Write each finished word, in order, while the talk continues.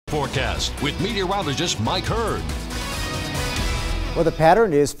forecast with meteorologist Mike Hurd. Well, the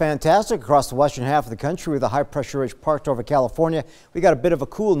pattern is fantastic across the western half of the country with a high pressure ridge parked over California. We got a bit of a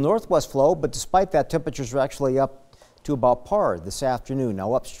cool northwest flow, but despite that, temperatures are actually up to about par this afternoon.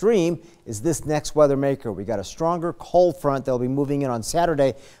 Now upstream is this next weather maker. We got a stronger cold front that'll be moving in on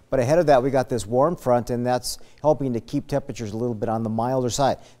Saturday, but ahead of that we got this warm front, and that's helping to keep temperatures a little bit on the milder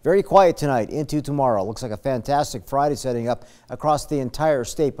side. Very quiet tonight into tomorrow. Looks like a fantastic Friday setting up across the entire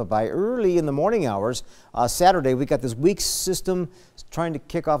state, but by early in the morning hours Saturday we got this weak system trying to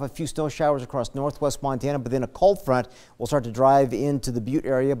kick off a few snow showers across northwest Montana, but then a cold front will start to drive into the Butte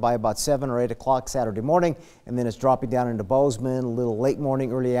area by about 7 or 8 o'clock Saturday morning, and then it's dropping down into Bozeman a little late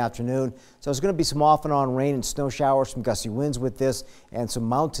morning, early afternoon. So there's going to be some off and on rain and snow showers, some gusty winds with this, and some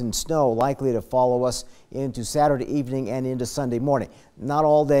mountain snow likely to follow us into Saturday evening and into Sunday morning. Not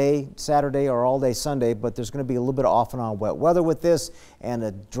all day Saturday or all day Sunday, but there's going to be a little bit of off and on wet weather with this and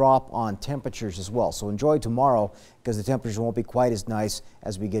a drop on temperatures as well. So enjoy tomorrow because the temperatures won't be quite as nice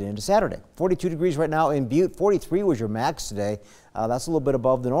as we get into Saturday. 42 degrees right now in Butte. 43 was your max today. That's a little bit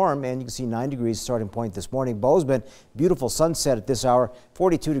above the norm, and you can see 9 degrees starting point this morning. Bozeman, beautiful sunset at this hour.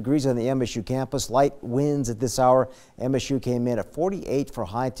 42 degrees on the MSU campus. Light winds at this hour. MSU came in at 48 for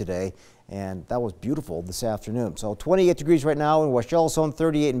high today, and that was beautiful this afternoon. So 28 degrees right now in West Yellowstone,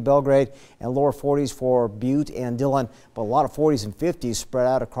 38 in Belgrade, and lower 40s for Butte and Dillon, but a lot of 40s and 50s spread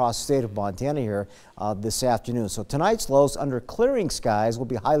out across the state of Montana here this afternoon. So tonight's lows under clearing skies will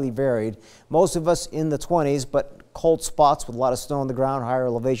be highly varied. Most of us in the 20s, but cold spots with a lot of snow on the ground, higher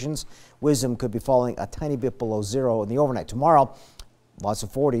elevations. Wisdom could be falling a tiny bit below zero in the overnight. Tomorrow, lots of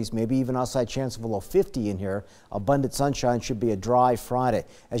 40s, maybe even outside chance of a low 50 in here. Abundant sunshine, should be a dry Friday.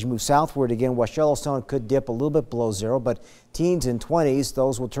 As you move southward again, West Yellowstone could dip a little bit below zero, but teens and 20s,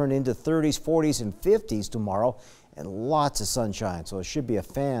 those will turn into 30s, 40s, and 50s tomorrow, and lots of sunshine. So it should be a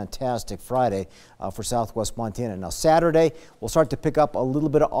fantastic Friday for southwest Montana. Now Saturday, we'll start to pick up a little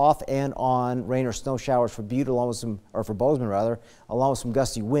bit of off and on rain or snow showers for Butte, along with some, or for Bozeman rather, along with some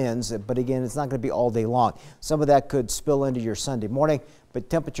gusty winds. But again, it's not going to be all day long. Some of that could spill into your Sunday morning, but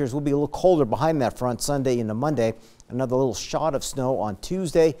temperatures will be a little colder behind that front Sunday into Monday. Another little shot of snow on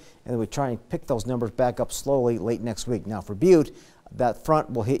Tuesday, and then we try and pick those numbers back up slowly late next week. Now for Butte, that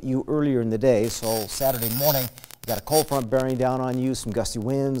front will hit you earlier in the day, so Saturday morning, you got a cold front bearing down on you, some gusty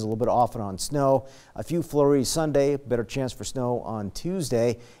winds, a little bit off and on snow, a few flurries Sunday, better chance for snow on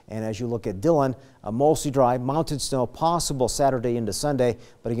Tuesday. And as you look at Dillon, mostly dry, mountain snow possible Saturday into Sunday,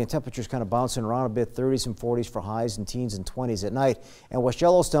 but again, temperatures kind of bouncing around a bit, 30s and 40s for highs and teens and 20s at night. And West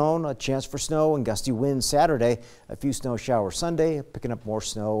Yellowstone, a chance for snow and gusty winds Saturday, a few snow showers Sunday, picking up more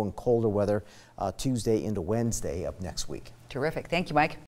snow and colder weather Tuesday into Wednesday of next week. Terrific. Thank you, Mike.